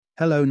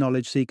Hello,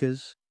 knowledge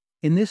seekers.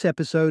 In this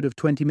episode of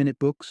 20-Minute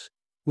Books,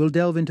 we'll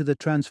delve into the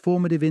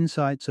transformative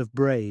insights of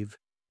Brave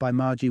by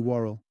Margie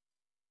Worrell.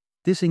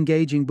 This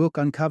engaging book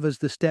uncovers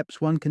the steps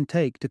one can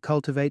take to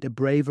cultivate a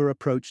braver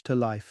approach to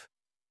life.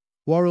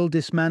 Worrell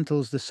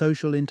dismantles the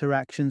social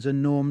interactions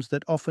and norms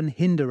that often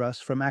hinder us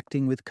from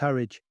acting with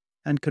courage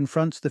and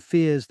confronts the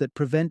fears that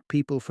prevent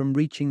people from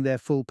reaching their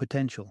full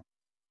potential.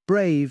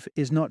 Brave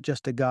is not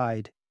just a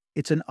guide.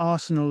 It's an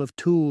arsenal of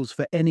tools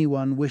for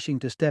anyone wishing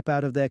to step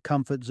out of their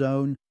comfort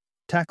zone,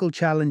 tackle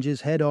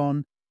challenges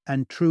head-on,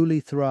 and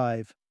truly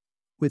thrive.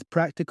 With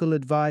practical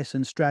advice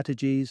and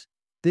strategies,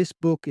 this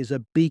book is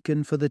a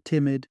beacon for the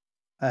timid,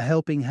 a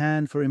helping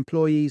hand for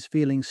employees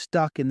feeling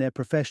stuck in their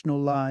professional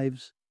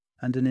lives,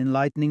 and an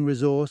enlightening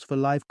resource for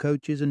life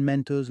coaches and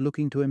mentors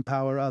looking to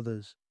empower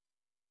others.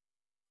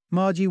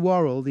 Margie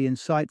Worrell, the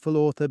insightful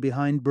author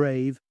behind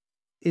Brave,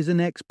 is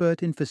an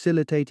expert in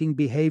facilitating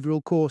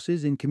behavioral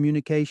courses in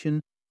communication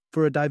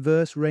for a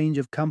diverse range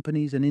of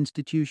companies and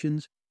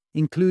institutions,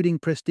 including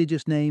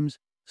prestigious names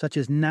such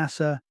as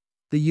NASA,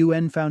 the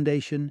UN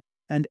Foundation,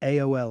 and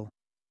AOL.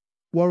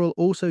 Worrell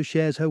also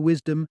shares her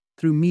wisdom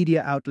through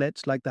media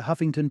outlets like the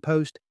Huffington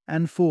Post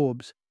and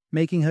Forbes,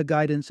 making her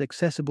guidance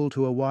accessible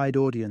to a wide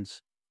audience.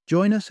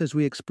 Join us as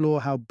we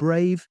explore how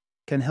Brave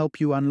can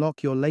help you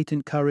unlock your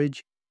latent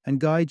courage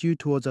and guide you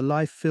towards a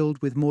life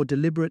filled with more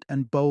deliberate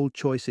and bold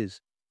choices.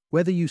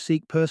 Whether you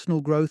seek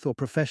personal growth or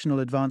professional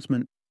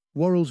advancement,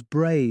 Worrell's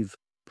Brave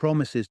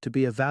promises to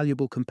be a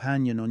valuable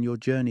companion on your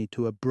journey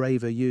to a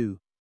braver you.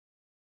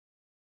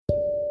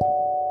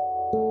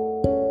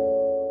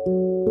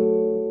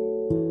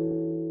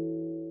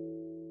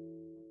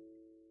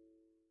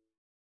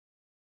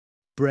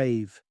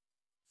 Brave.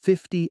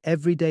 50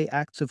 Everyday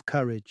Acts of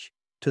Courage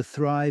to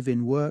Thrive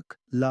in Work,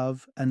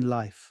 Love, and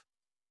Life.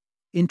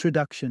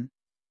 Introduction.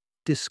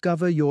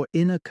 Discover your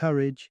inner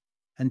courage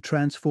and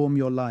transform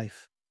your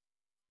life.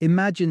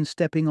 Imagine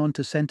stepping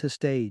onto center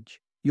stage,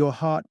 your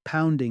heart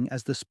pounding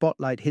as the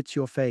spotlight hits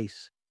your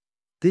face.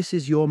 This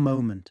is your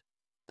moment,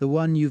 the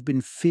one you've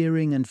been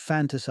fearing and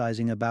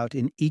fantasizing about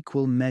in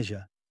equal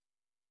measure.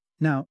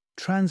 Now,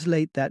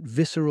 translate that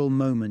visceral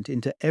moment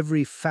into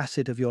every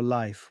facet of your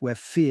life where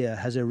fear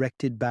has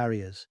erected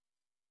barriers.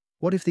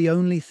 What if the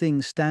only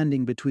thing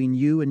standing between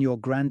you and your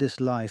grandest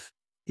life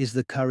is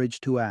the courage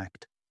to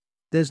act?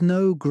 There's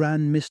no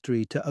grand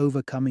mystery to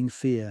overcoming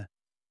fear.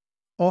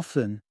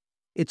 Often,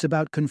 it's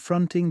about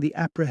confronting the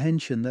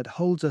apprehension that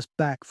holds us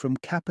back from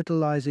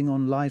capitalizing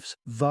on life's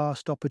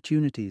vast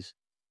opportunities.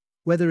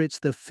 Whether it's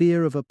the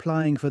fear of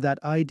applying for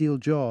that ideal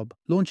job,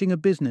 launching a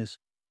business,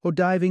 or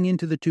diving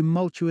into the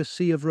tumultuous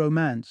sea of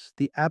romance,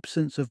 the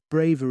absence of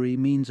bravery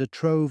means a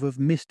trove of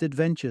missed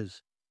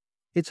adventures.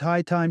 It's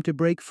high time to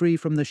break free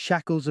from the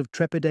shackles of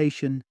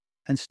trepidation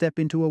and step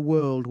into a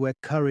world where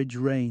courage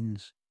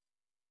reigns.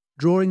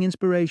 Drawing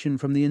inspiration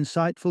from the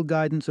insightful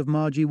guidance of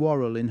Margie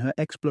Worrell in her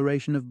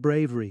exploration of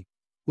bravery,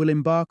 we'll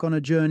embark on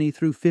a journey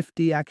through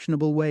 50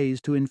 actionable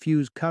ways to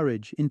infuse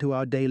courage into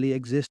our daily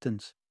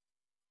existence.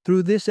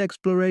 Through this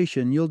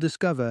exploration, you'll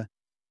discover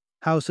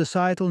how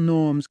societal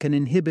norms can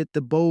inhibit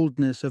the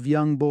boldness of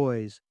young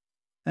boys,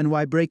 and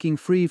why breaking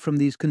free from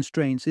these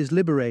constraints is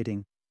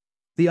liberating.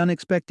 The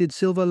unexpected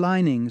silver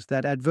linings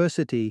that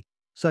adversity,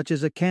 such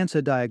as a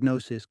cancer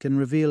diagnosis, can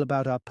reveal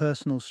about our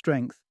personal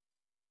strength,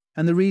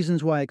 and the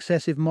reasons why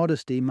excessive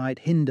modesty might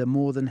hinder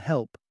more than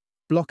help,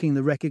 blocking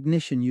the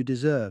recognition you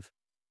deserve.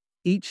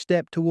 Each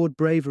step toward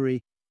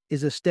bravery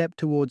is a step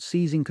toward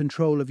seizing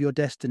control of your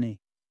destiny,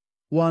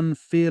 one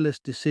fearless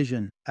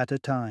decision at a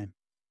time.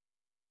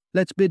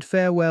 Let's bid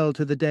farewell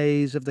to the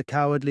days of the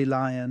cowardly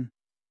lion,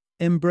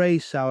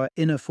 embrace our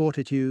inner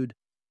fortitude,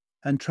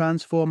 and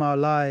transform our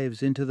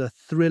lives into the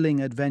thrilling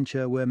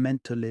adventure we're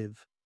meant to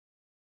live.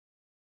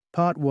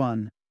 Part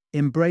 1.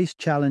 Embrace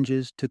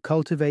challenges to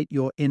cultivate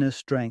your inner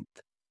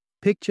strength.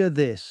 Picture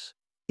this.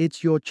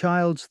 It's your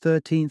child's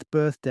 13th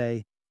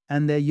birthday,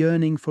 and they're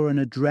yearning for an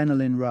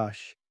adrenaline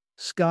rush,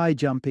 sky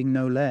jumping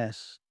no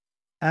less.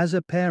 As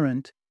a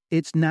parent,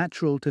 it's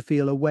natural to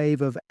feel a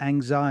wave of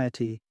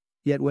anxiety,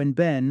 yet when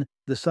Ben,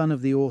 the son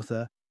of the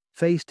author,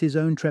 faced his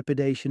own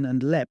trepidation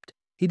and leapt,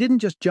 he didn't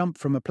just jump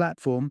from a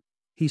platform,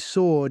 he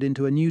soared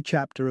into a new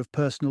chapter of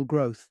personal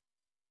growth.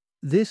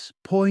 This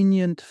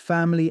poignant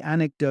family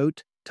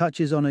anecdote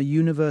touches on a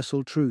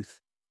universal truth.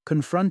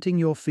 Confronting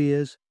your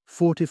fears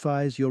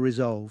fortifies your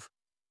resolve.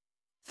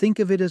 Think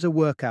of it as a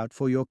workout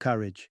for your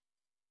courage.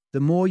 The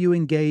more you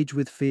engage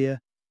with fear,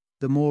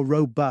 the more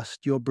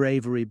robust your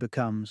bravery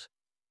becomes.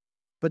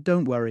 But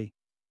don't worry.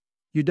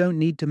 You don't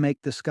need to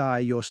make the sky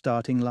your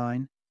starting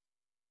line.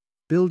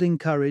 Building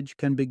courage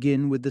can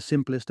begin with the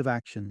simplest of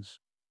actions.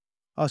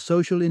 Are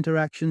social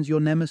interactions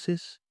your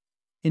nemesis?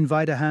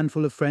 Invite a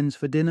handful of friends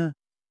for dinner?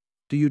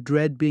 Do you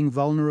dread being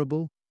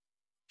vulnerable?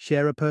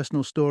 Share a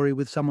personal story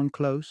with someone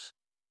close?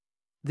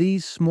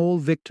 These small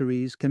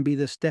victories can be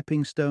the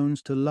stepping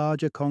stones to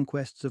larger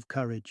conquests of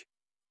courage.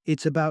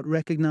 It's about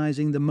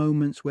recognizing the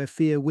moments where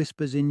fear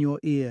whispers in your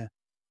ear,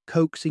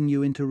 coaxing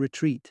you into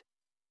retreat.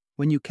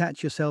 when you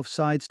catch yourself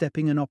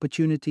sidestepping an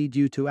opportunity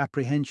due to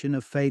apprehension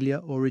of failure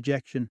or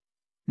rejection,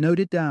 note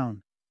it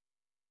down.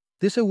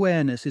 This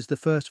awareness is the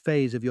first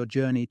phase of your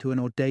journey to an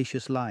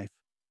audacious life,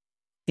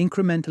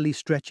 incrementally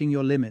stretching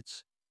your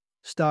limits,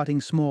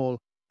 starting small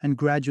and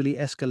gradually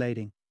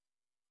escalating.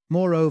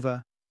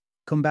 Moreover,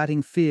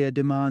 combating fear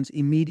demands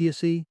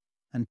immediacy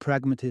and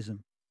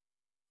pragmatism.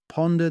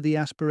 Ponder the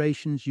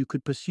aspirations you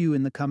could pursue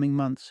in the coming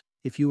months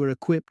if you were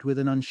equipped with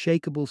an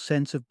unshakable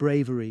sense of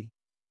bravery.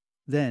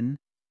 Then,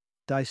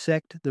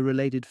 dissect the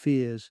related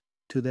fears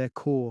to their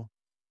core.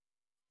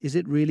 Is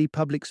it really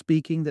public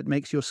speaking that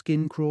makes your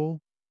skin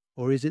crawl?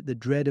 Or is it the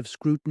dread of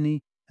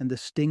scrutiny and the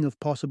sting of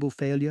possible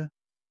failure?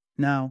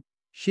 Now,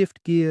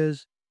 shift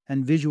gears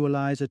and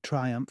visualize a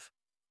triumph.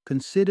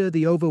 Consider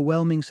the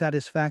overwhelming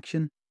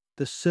satisfaction,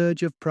 the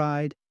surge of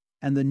pride,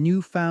 and the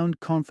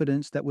newfound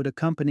confidence that would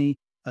accompany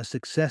a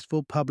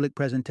successful public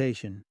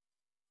presentation.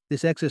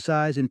 This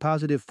exercise in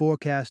positive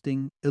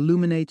forecasting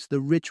illuminates the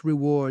rich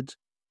rewards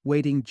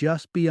waiting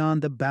just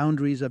beyond the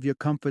boundaries of your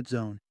comfort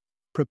zone,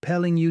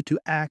 propelling you to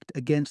act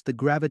against the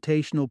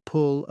gravitational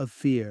pull of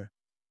fear.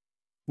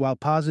 While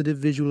positive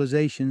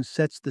visualization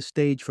sets the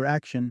stage for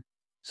action,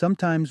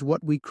 sometimes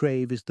what we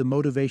crave is the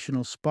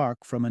motivational spark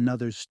from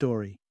another's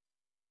story.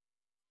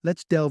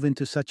 Let's delve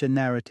into such a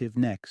narrative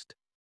next.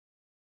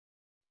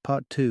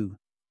 Part 2.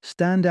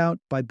 Stand out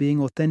by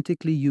being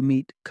authentically. You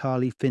meet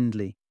Carly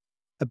Findlay,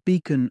 a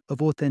beacon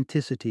of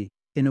authenticity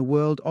in a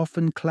world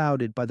often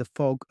clouded by the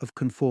fog of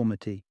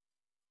conformity.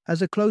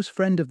 As a close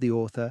friend of the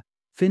author,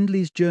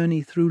 Findlay's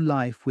journey through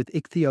life with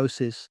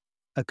ichthyosis,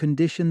 a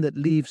condition that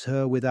leaves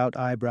her without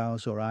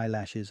eyebrows or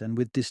eyelashes and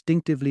with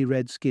distinctively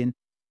red skin,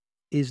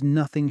 is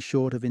nothing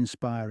short of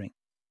inspiring.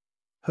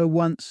 Her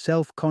once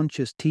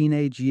self-conscious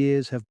teenage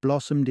years have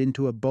blossomed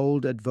into a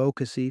bold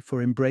advocacy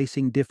for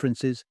embracing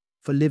differences,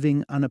 for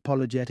living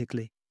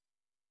unapologetically.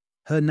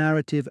 Her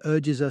narrative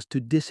urges us to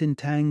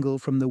disentangle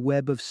from the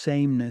web of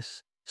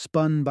sameness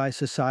spun by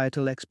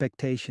societal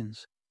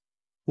expectations.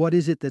 What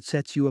is it that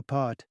sets you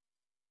apart?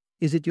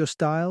 Is it your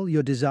style,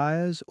 your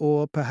desires,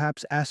 or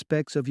perhaps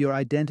aspects of your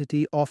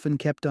identity often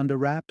kept under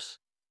wraps?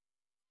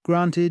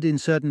 Granted, in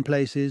certain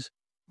places,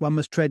 one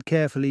must tread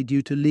carefully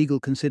due to legal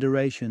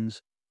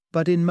considerations,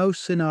 but in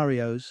most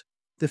scenarios,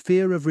 the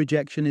fear of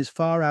rejection is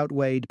far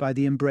outweighed by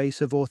the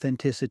embrace of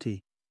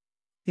authenticity.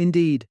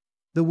 Indeed,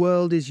 the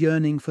world is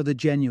yearning for the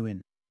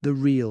genuine, the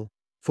real,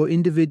 for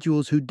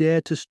individuals who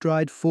dare to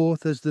stride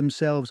forth as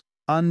themselves,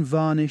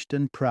 unvarnished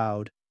and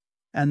proud.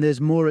 And there's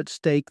more at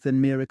stake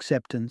than mere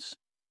acceptance.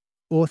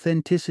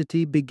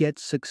 Authenticity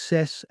begets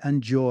success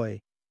and joy,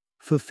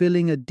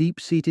 fulfilling a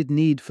deep-seated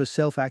need for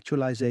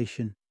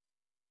self-actualization.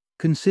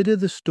 Consider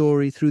the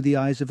story through the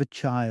eyes of a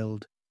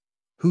child,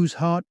 whose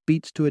heart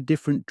beats to a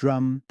different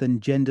drum than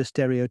gender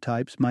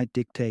stereotypes might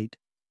dictate.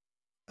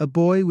 A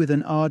boy with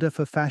an ardor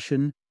for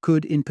fashion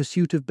could, in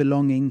pursuit of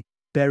belonging,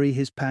 bury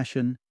his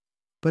passion,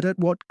 but at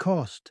what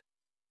cost?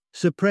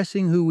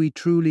 Suppressing who we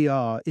truly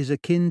are is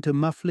akin to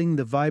muffling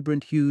the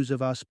vibrant hues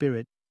of our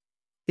spirit.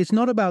 It's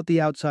not about the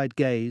outside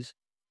gaze,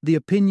 the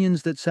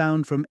opinions that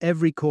sound from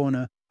every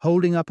corner,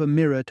 holding up a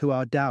mirror to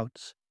our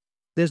doubts.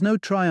 There's no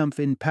triumph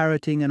in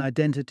parroting an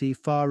identity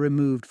far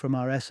removed from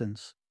our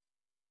essence.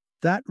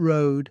 That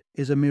road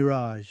is a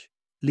mirage,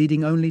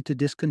 leading only to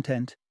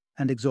discontent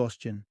and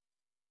exhaustion.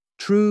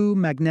 True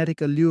magnetic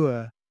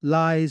allure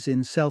lies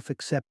in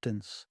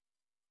self-acceptance,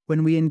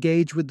 when we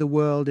engage with the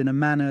world in a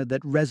manner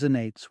that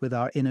resonates with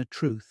our inner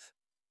truth.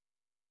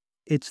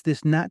 It's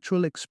this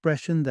natural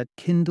expression that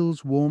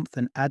kindles warmth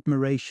and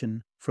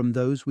admiration from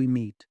those we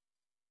meet.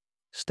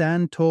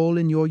 Stand tall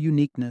in your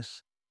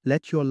uniqueness,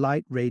 let your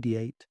light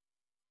radiate,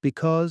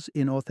 because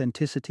in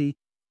authenticity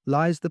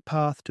lies the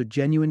path to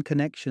genuine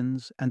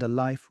connections and a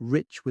life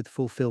rich with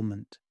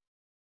fulfillment.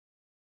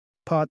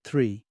 Part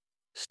 3.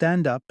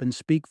 Stand up and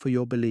speak for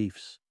your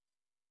beliefs.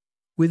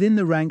 Within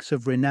the ranks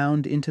of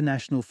renowned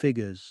international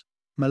figures,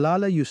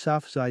 Malala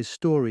Yousafzai's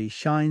story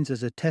shines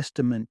as a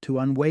testament to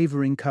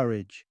unwavering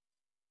courage.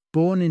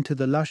 Born into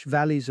the lush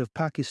valleys of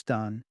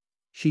Pakistan,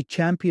 she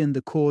championed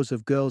the cause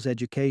of girls'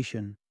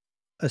 education,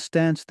 a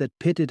stance that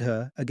pitted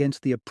her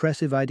against the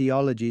oppressive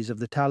ideologies of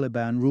the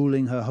Taliban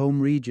ruling her home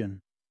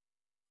region.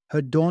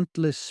 Her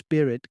dauntless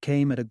spirit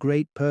came at a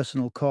great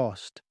personal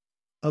cost.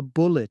 A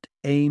bullet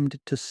aimed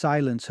to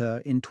silence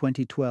her in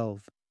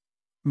 2012.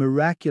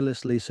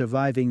 Miraculously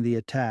surviving the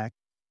attack,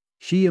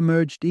 she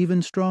emerged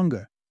even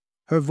stronger,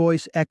 her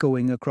voice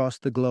echoing across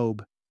the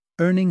globe,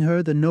 earning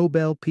her the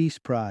Nobel Peace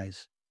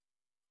Prize.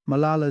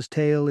 Malala's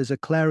tale is a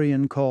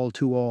clarion call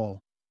to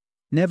all.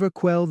 Never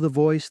quell the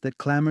voice that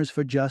clamors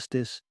for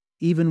justice,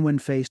 even when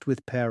faced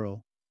with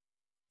peril.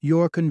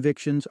 Your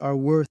convictions are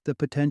worth the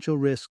potential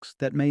risks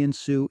that may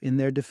ensue in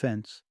their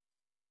defense.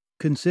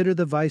 Consider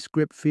the vice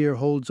grip fear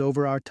holds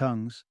over our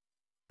tongues,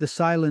 the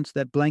silence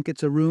that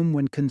blankets a room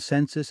when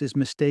consensus is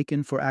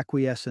mistaken for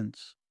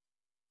acquiescence.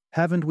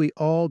 Haven't we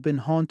all been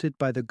haunted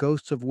by the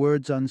ghosts of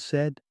words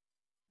unsaid,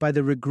 by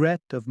the regret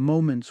of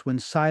moments when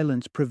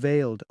silence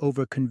prevailed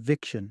over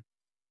conviction?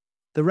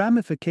 The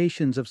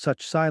ramifications of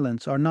such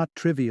silence are not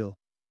trivial.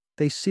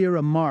 they sear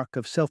a mark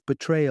of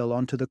self-betrayal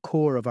onto the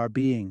core of our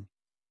being.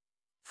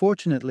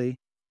 Fortunately,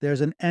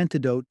 there's an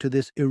antidote to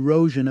this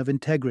erosion of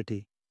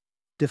integrity: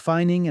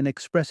 defining and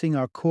expressing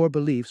our core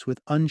beliefs with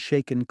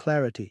unshaken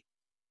clarity.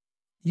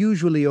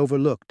 Usually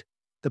overlooked,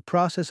 the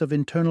process of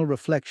internal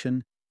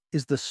reflection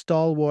is the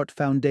stalwart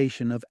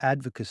foundation of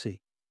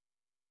advocacy.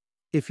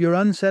 If you're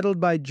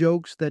unsettled by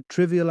jokes that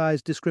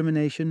trivialize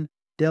discrimination,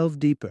 delve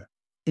deeper,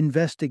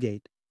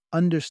 investigate,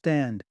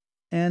 understand,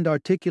 and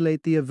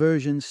articulate the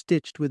aversion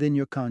stitched within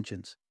your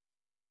conscience.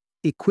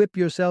 Equip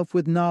yourself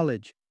with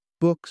knowledge,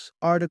 books,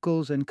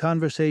 articles, and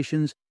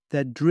conversations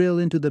that drill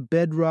into the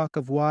bedrock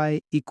of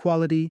why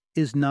equality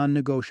is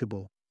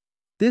non-negotiable.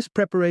 This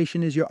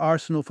preparation is your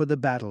arsenal for the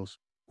battles,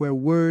 where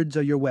words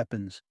are your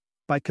weapons.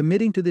 By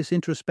committing to this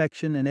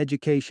introspection and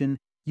education,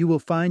 you will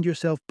find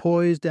yourself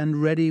poised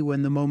and ready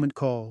when the moment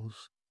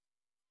calls.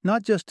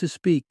 Not just to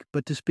speak,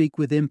 but to speak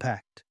with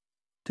impact,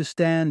 to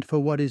stand for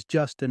what is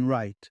just and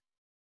right.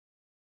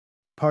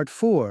 Part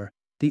 4.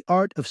 The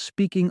Art of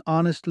Speaking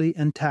Honestly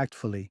and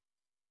Tactfully.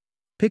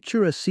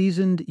 Picture a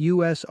seasoned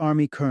U.S.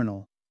 Army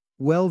colonel,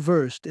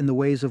 well-versed in the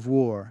ways of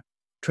war,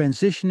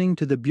 transitioning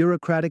to the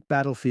bureaucratic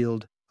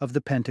battlefield of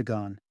the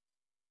Pentagon.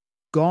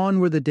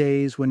 Gone were the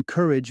days when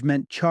courage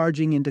meant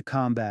charging into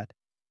combat.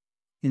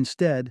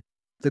 Instead,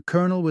 the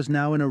colonel was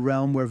now in a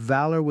realm where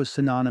valor was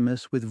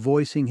synonymous with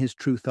voicing his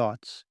true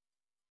thoughts,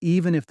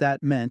 even if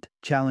that meant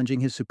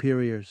challenging his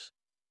superiors.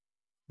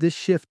 This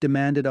shift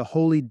demanded a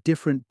wholly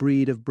different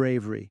breed of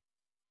bravery: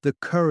 the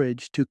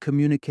courage to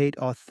communicate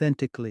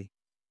authentically.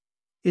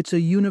 It's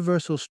a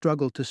universal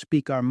struggle to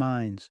speak our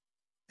minds,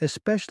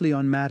 especially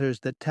on matters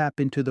that tap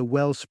into the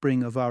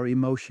wellspring of our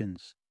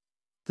emotions.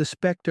 The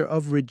specter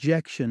of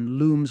rejection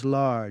looms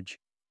large,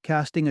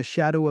 casting a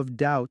shadow of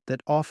doubt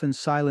that often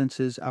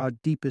silences our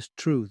deepest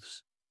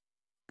truths.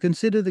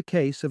 Consider the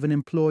case of an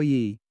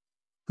employee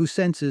who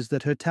senses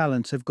that her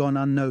talents have gone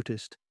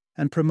unnoticed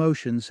and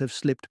promotions have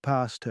slipped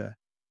past her.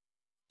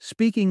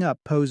 Speaking up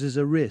poses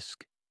a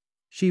risk.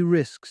 She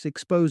risks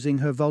exposing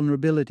her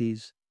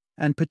vulnerabilities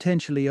and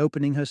potentially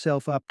opening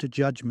herself up to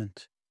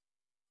judgment.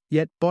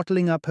 Yet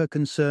bottling up her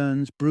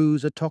concerns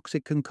brews a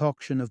toxic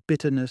concoction of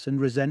bitterness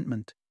and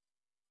resentment.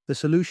 The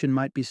solution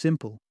might be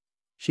simple: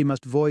 she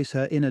must voice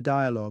her inner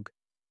dialogue,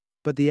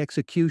 but the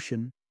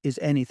execution is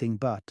anything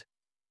but.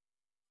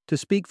 To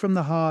speak from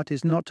the heart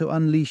is not to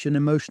unleash an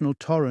emotional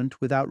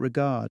torrent without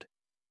regard.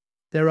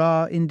 There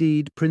are,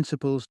 indeed,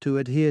 principles to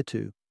adhere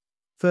to.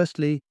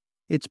 Firstly,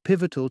 it's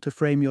pivotal to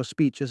frame your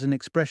speech as an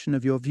expression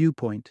of your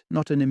viewpoint,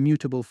 not an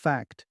immutable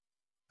fact.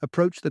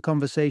 Approach the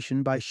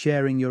conversation by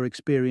sharing your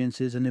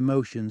experiences and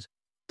emotions,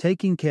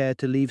 taking care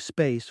to leave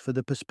space for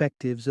the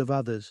perspectives of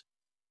others.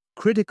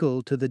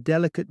 Critical to the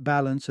delicate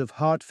balance of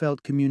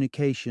heartfelt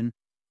communication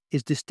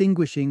is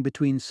distinguishing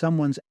between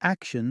someone's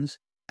actions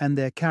and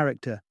their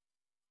character.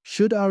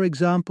 Should our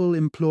example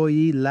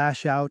employee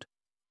lash out,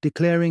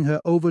 declaring her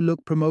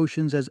overlooked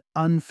promotions as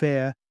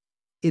unfair,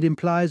 it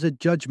implies a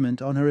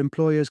judgment on her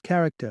employer's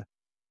character,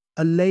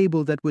 a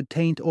label that would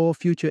taint all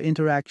future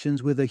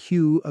interactions with a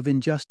hue of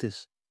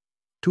injustice.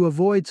 To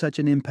avoid such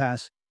an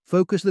impasse,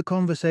 focus the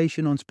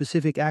conversation on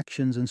specific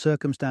actions and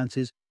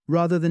circumstances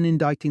rather than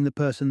indicting the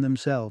person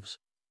themselves.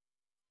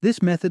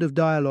 This method of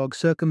dialogue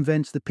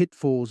circumvents the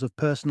pitfalls of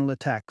personal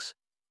attacks,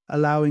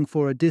 allowing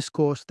for a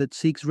discourse that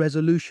seeks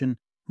resolution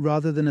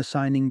rather than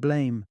assigning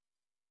blame.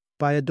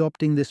 By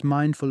adopting this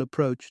mindful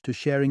approach to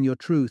sharing your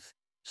truth,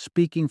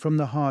 speaking from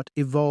the heart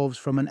evolves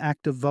from an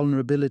act of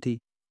vulnerability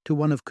to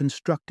one of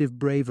constructive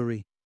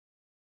bravery.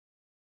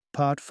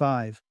 Part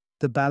 5.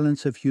 The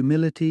Balance of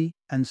Humility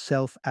and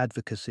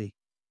Self-Advocacy.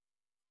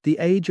 The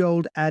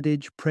age-old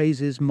adage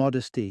praises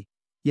modesty,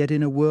 yet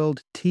in a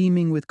world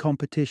teeming with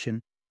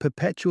competition,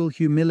 perpetual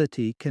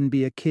humility can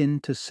be akin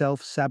to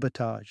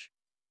self-sabotage.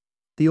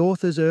 The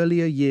author's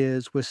earlier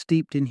years were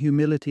steeped in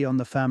humility on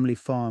the family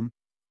farm,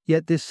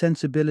 yet this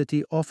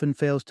sensibility often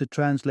fails to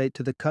translate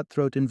to the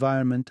cutthroat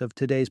environment of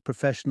today's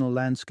professional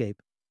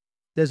landscape.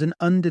 There's an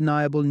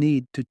undeniable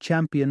need to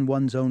champion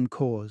one's own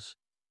cause.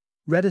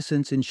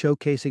 Reticence in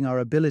showcasing our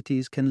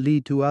abilities can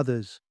lead to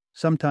others,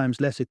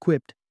 sometimes less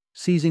equipped,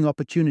 seizing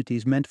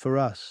opportunities meant for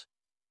us.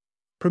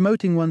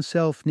 Promoting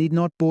oneself need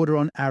not border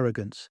on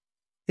arrogance.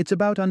 It's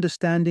about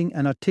understanding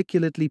and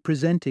articulately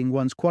presenting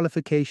one's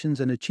qualifications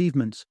and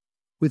achievements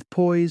with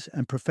poise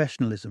and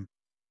professionalism.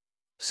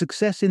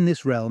 Success in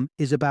this realm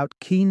is about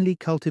keenly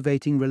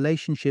cultivating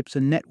relationships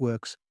and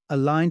networks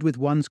aligned with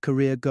one's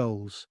career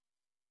goals.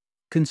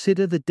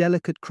 Consider the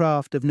delicate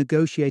craft of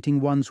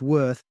negotiating one's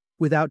worth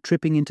without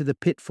tripping into the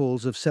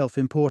pitfalls of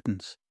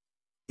self-importance.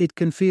 It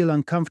can feel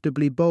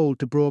uncomfortably bold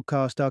to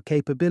broadcast our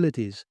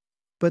capabilities,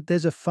 but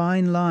there's a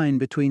fine line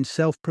between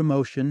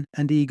self-promotion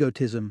and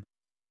egotism.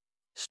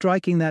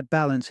 Striking that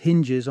balance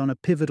hinges on a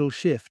pivotal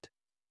shift,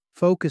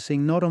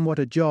 focusing not on what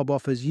a job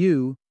offers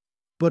you,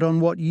 but on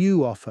what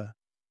you offer,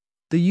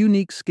 the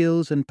unique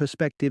skills and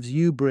perspectives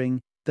you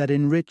bring that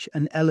enrich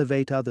and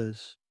elevate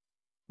others.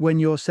 When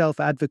your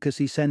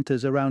self-advocacy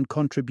centers around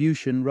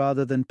contribution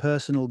rather than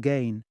personal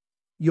gain,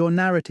 your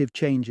narrative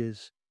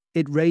changes.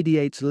 It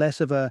radiates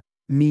less of a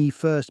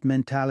me-first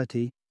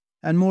mentality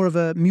and more of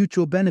a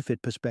mutual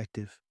benefit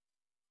perspective.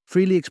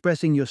 Freely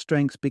expressing your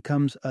strengths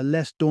becomes a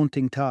less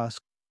daunting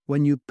task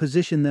when you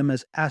position them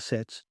as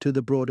assets to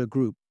the broader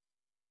group.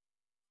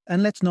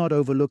 And let's not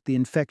overlook the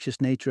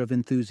infectious nature of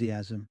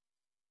enthusiasm.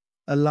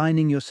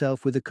 Aligning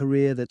yourself with a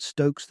career that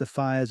stokes the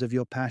fires of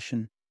your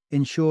passion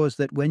ensures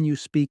that when you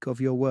speak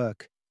of your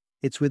work,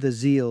 it's with a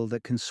zeal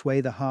that can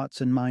sway the hearts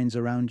and minds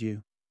around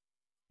you.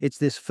 It's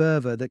this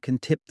fervor that can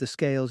tip the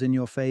scales in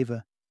your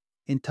favor,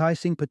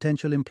 enticing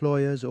potential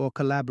employers or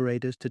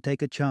collaborators to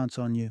take a chance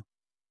on you.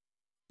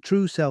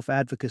 True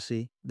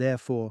self-advocacy,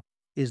 therefore,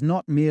 is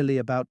not merely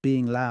about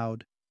being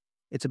loud.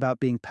 It's about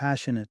being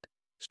passionate,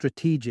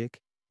 strategic,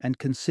 and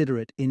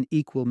considerate in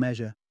equal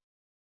measure.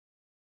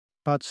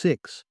 Part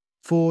 6.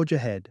 Forge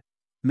ahead,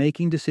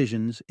 making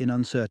decisions in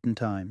uncertain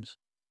times.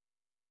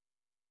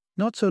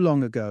 Not so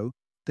long ago,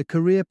 the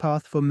career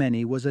path for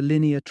many was a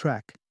linear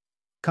track,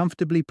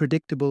 comfortably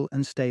predictable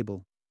and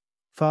stable.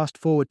 Fast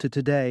forward to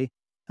today,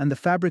 and the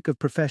fabric of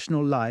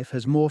professional life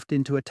has morphed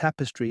into a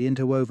tapestry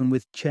interwoven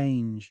with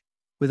change,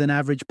 with an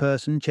average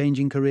person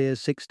changing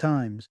careers 6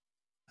 times,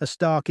 a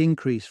stark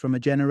increase from a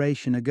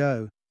generation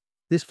ago.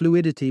 This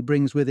fluidity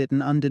brings with it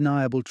an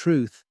undeniable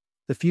truth.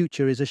 The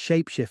future is a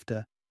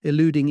shapeshifter,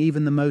 eluding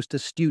even the most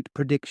astute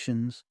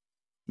predictions.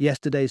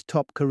 Yesterday's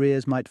top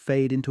careers might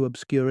fade into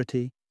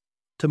obscurity.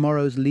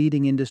 Tomorrow's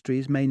leading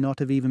industries may not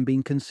have even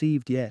been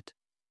conceived yet.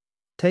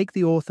 Take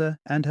the author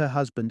and her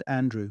husband,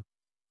 Andrew.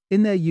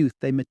 In their youth,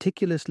 they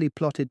meticulously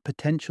plotted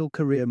potential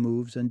career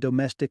moves and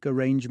domestic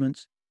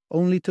arrangements,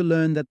 only to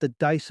learn that the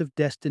dice of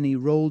destiny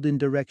rolled in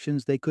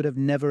directions they could have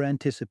never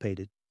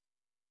anticipated.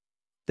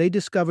 They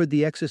discovered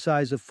the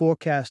exercise of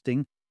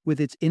forecasting,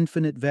 with its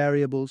infinite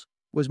variables,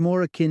 was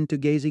more akin to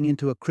gazing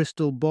into a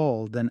crystal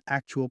ball than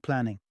actual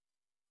planning.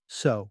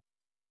 So,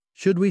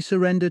 should we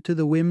surrender to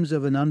the whims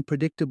of an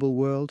unpredictable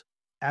world?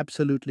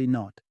 Absolutely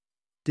not.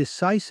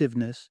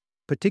 Decisiveness,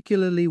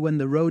 particularly when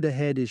the road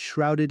ahead is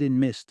shrouded in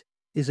mist,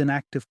 is an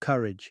act of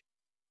courage.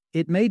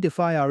 It may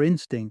defy our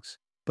instincts,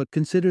 but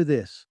consider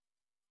this.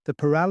 The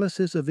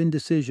paralysis of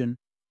indecision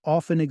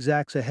often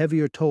exacts a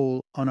heavier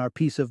toll on our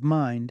peace of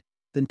mind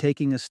than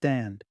taking a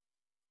stand,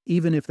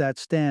 even if that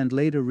stand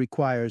later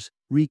requires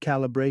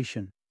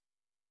recalibration.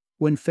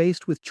 When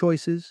faced with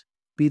choices,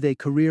 be they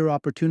career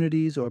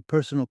opportunities or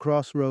personal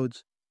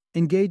crossroads,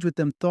 engage with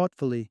them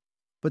thoughtfully,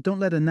 but don't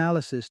let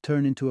analysis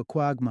turn into a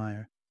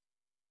quagmire.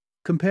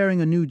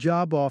 Comparing a new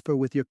job offer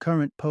with your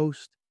current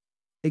post,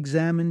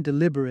 examine,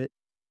 deliberate,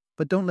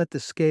 but don't let the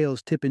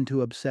scales tip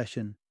into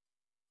obsession.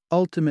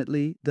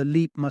 Ultimately, the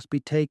leap must be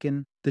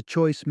taken, the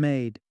choice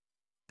made.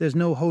 There's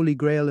no holy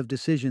grail of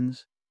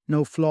decisions,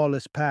 no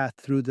flawless path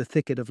through the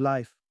thicket of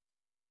life.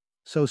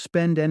 So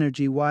spend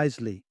energy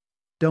wisely.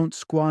 Don't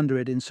squander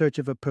it in search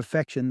of a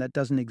perfection that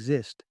doesn't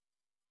exist.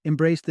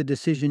 Embrace the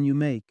decision you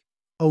make,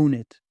 own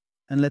it,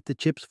 and let the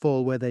chips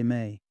fall where they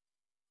may.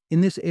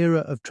 In this era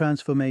of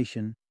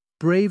transformation,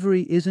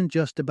 bravery isn't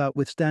just about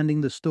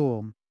withstanding the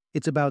storm,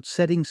 it's about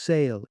setting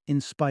sail in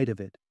spite of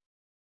it.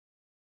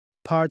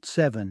 Part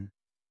 7.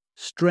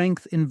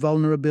 Strength in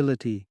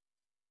Vulnerability.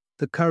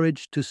 The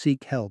Courage to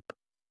Seek Help.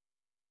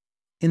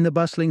 In the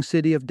bustling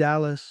city of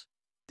Dallas,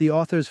 the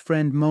author's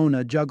friend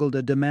Mona juggled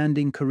a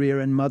demanding career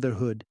and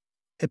motherhood,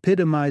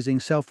 epitomizing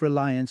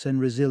self-reliance and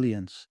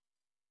resilience.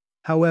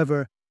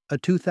 However, a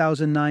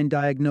 2009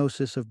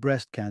 diagnosis of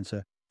breast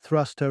cancer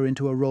thrust her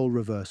into a role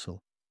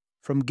reversal,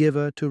 from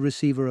giver to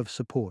receiver of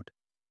support.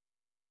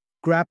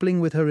 Grappling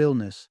with her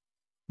illness,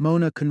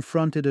 Mona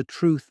confronted a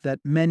truth that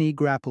many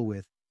grapple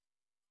with.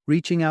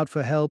 Reaching out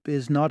for help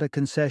is not a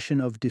concession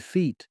of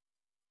defeat,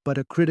 but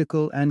a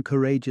critical and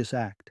courageous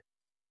act.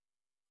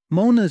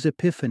 Mona's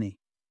epiphany,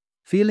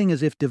 feeling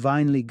as if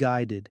divinely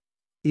guided,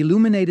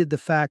 illuminated the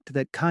fact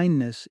that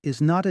kindness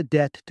is not a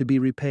debt to be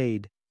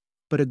repaid,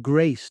 but a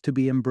grace to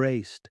be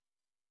embraced.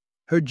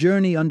 Her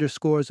journey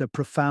underscores a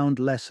profound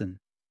lesson.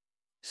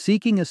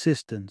 Seeking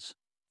assistance,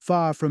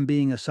 far from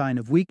being a sign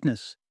of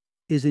weakness,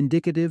 is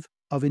indicative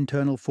of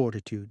internal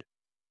fortitude.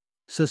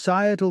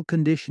 Societal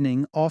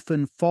conditioning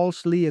often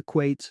falsely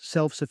equates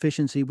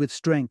self-sufficiency with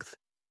strength,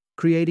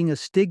 creating a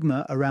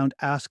stigma around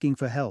asking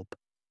for help.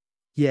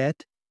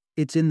 Yet,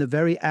 it's in the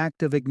very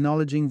act of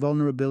acknowledging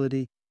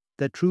vulnerability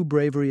that true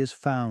bravery is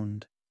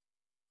found.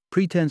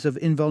 Pretense of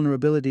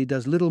invulnerability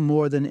does little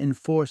more than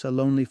enforce a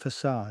lonely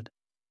facade.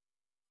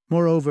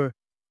 Moreover,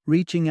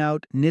 reaching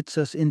out knits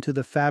us into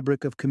the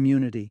fabric of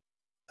community,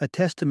 a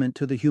testament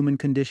to the human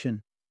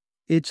condition.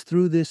 It's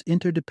through this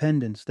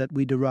interdependence that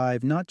we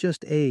derive not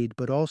just aid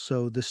but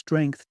also the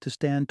strength to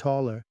stand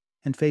taller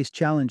and face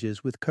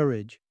challenges with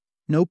courage.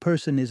 No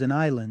person is an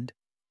island,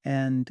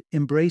 and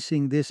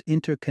embracing this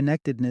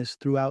interconnectedness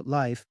throughout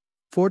life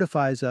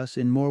fortifies us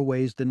in more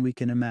ways than we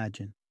can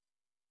imagine.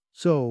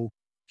 So,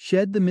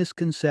 shed the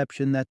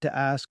misconception that to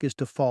ask is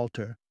to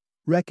falter.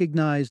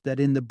 Recognize that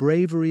in the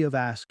bravery of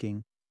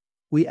asking,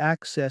 we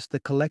access the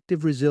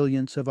collective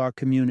resilience of our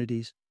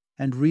communities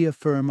and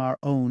reaffirm our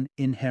own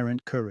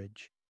inherent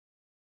courage.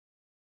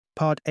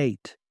 Part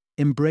 8.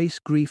 Embrace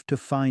grief to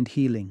find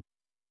healing.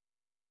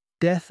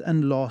 Death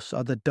and loss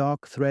are the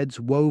dark threads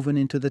woven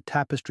into the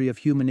tapestry of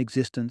human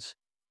existence.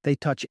 They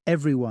touch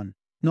everyone,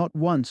 not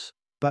once,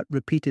 but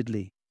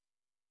repeatedly.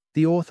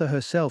 The author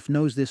herself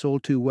knows this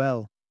all too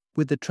well,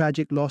 with the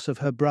tragic loss of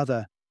her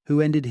brother, who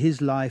ended his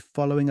life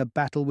following a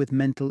battle with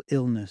mental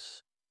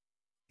illness.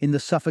 In the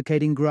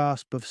suffocating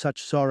grasp of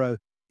such sorrow,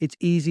 it's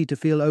easy to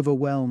feel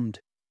overwhelmed,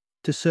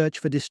 to search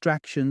for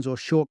distractions or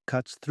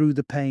shortcuts through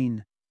the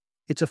pain.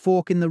 It's a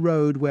fork in the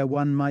road where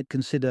one might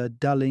consider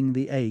dulling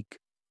the ache: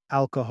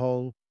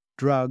 alcohol,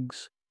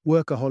 drugs,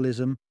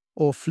 workaholism,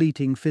 or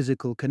fleeting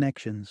physical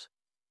connections.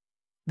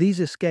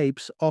 These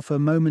escapes offer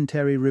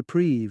momentary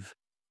reprieve,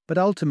 but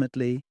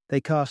ultimately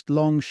they cast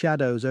long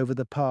shadows over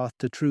the path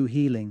to true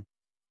healing,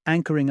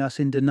 anchoring us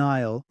in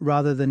denial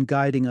rather than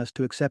guiding us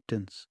to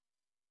acceptance.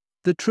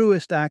 The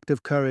truest act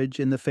of courage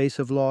in the face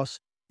of loss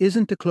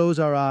isn't to close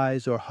our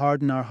eyes or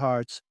harden our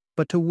hearts,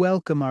 but to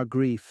welcome our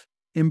grief,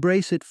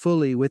 embrace it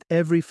fully with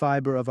every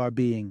fiber of our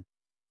being.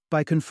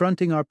 By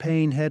confronting our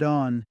pain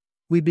head-on,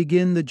 we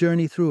begin the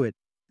journey through it,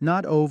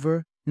 not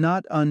over,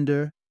 not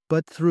under,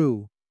 but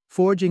through,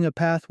 forging a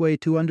pathway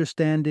to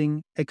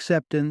understanding,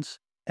 acceptance,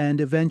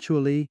 and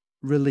eventually,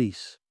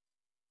 release.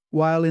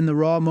 While in the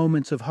raw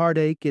moments of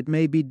heartache it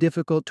may be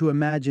difficult to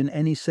imagine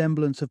any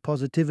semblance of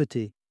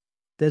positivity,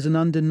 there's an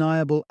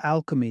undeniable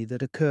alchemy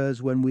that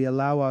occurs when we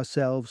allow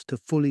ourselves to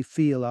fully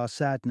feel our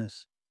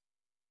sadness.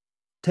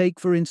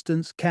 Take, for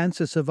instance,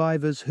 cancer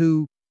survivors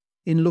who,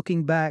 in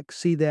looking back,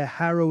 see their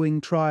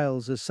harrowing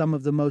trials as some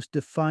of the most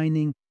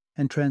defining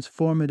and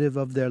transformative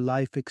of their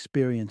life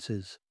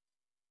experiences.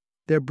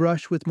 Their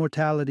brush with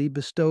mortality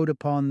bestowed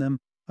upon them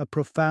a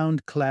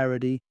profound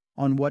clarity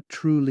on what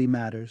truly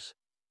matters,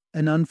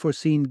 an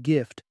unforeseen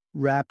gift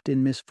wrapped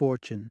in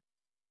misfortune.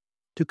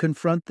 To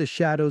confront the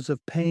shadows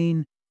of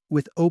pain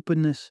with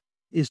openness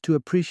is to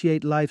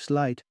appreciate life's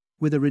light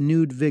with a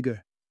renewed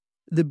vigor.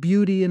 The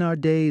beauty in our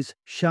days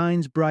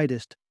shines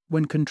brightest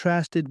when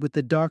contrasted with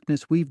the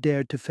darkness we've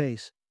dared to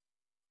face.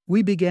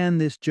 We began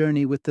this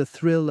journey with the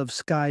thrill of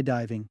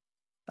skydiving,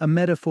 a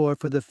metaphor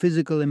for the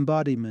physical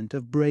embodiment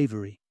of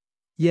bravery.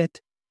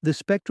 Yet, the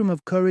spectrum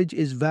of courage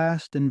is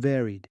vast and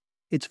varied.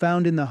 It's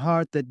found in the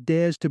heart that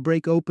dares to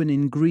break open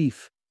in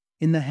grief,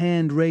 in the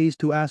hand raised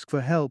to ask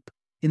for help,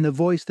 in the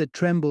voice that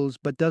trembles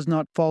but does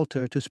not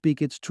falter to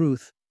speak its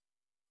truth.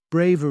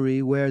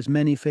 Bravery wears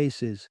many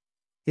faces.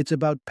 It's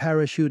about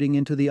parachuting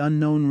into the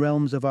unknown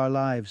realms of our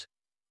lives,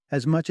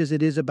 as much as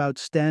it is about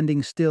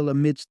standing still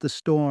amidst the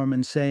storm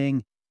and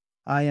saying,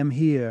 "I am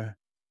here,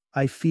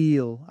 I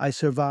feel, I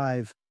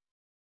survive."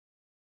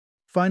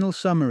 Final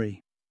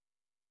summary.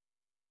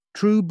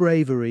 True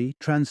bravery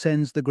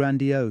transcends the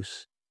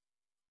grandiose.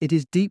 It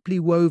is deeply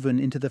woven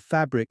into the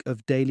fabric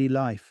of daily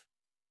life.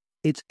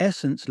 Its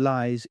essence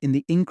lies in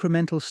the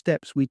incremental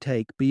steps we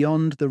take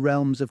beyond the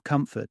realms of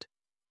comfort,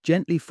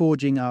 gently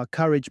forging our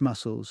courage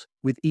muscles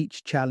with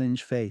each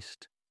challenge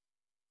faced.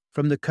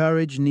 From the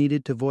courage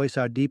needed to voice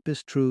our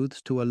deepest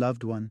truths to a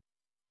loved one,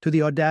 to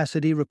the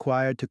audacity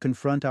required to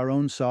confront our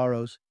own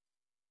sorrows,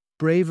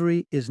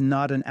 bravery is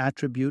not an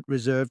attribute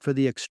reserved for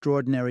the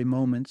extraordinary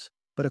moments,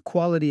 but a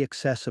quality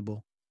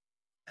accessible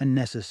and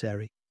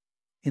necessary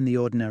in the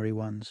ordinary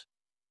ones.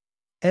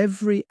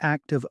 Every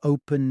act of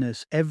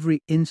openness,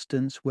 every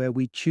instance where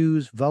we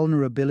choose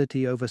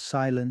vulnerability over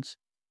silence,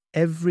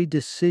 every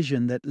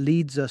decision that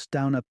leads us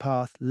down a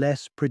path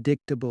less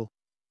predictable,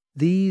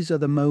 these are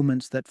the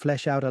moments that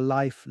flesh out a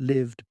life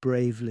lived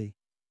bravely.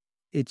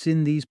 It's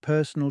in these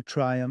personal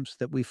triumphs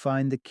that we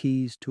find the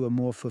keys to a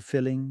more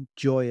fulfilling,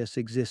 joyous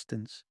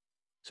existence.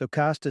 So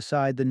cast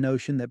aside the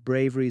notion that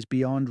bravery is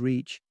beyond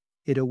reach.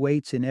 It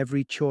awaits in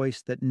every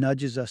choice that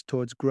nudges us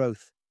towards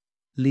growth.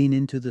 Lean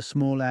into the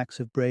small acts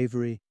of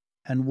bravery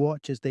and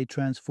watch as they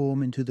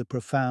transform into the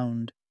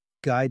profound,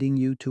 guiding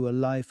you to a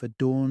life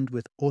adorned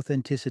with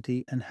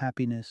authenticity and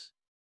happiness.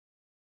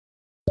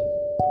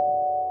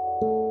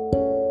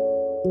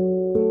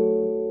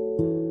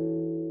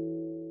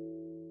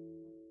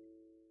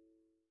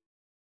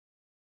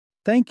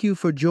 Thank you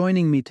for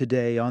joining me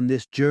today on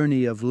this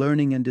journey of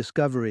learning and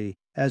discovery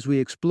as we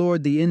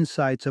explored the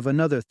insights of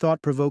another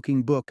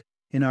thought-provoking book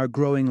in our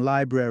growing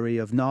library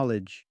of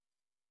knowledge.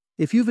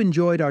 If you've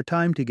enjoyed our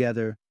time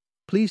together,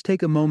 please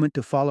take a moment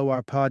to follow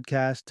our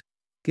podcast,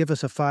 give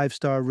us a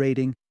 5-star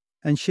rating,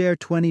 and share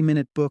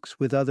 20-minute books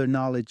with other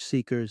knowledge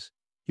seekers.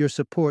 Your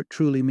support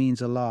truly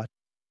means a lot.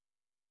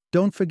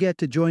 Don't forget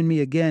to join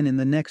me again in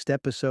the next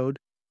episode,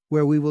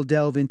 where we will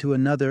delve into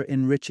another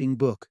enriching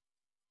book.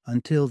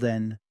 Until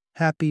then,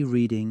 happy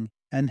reading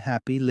and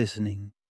happy listening.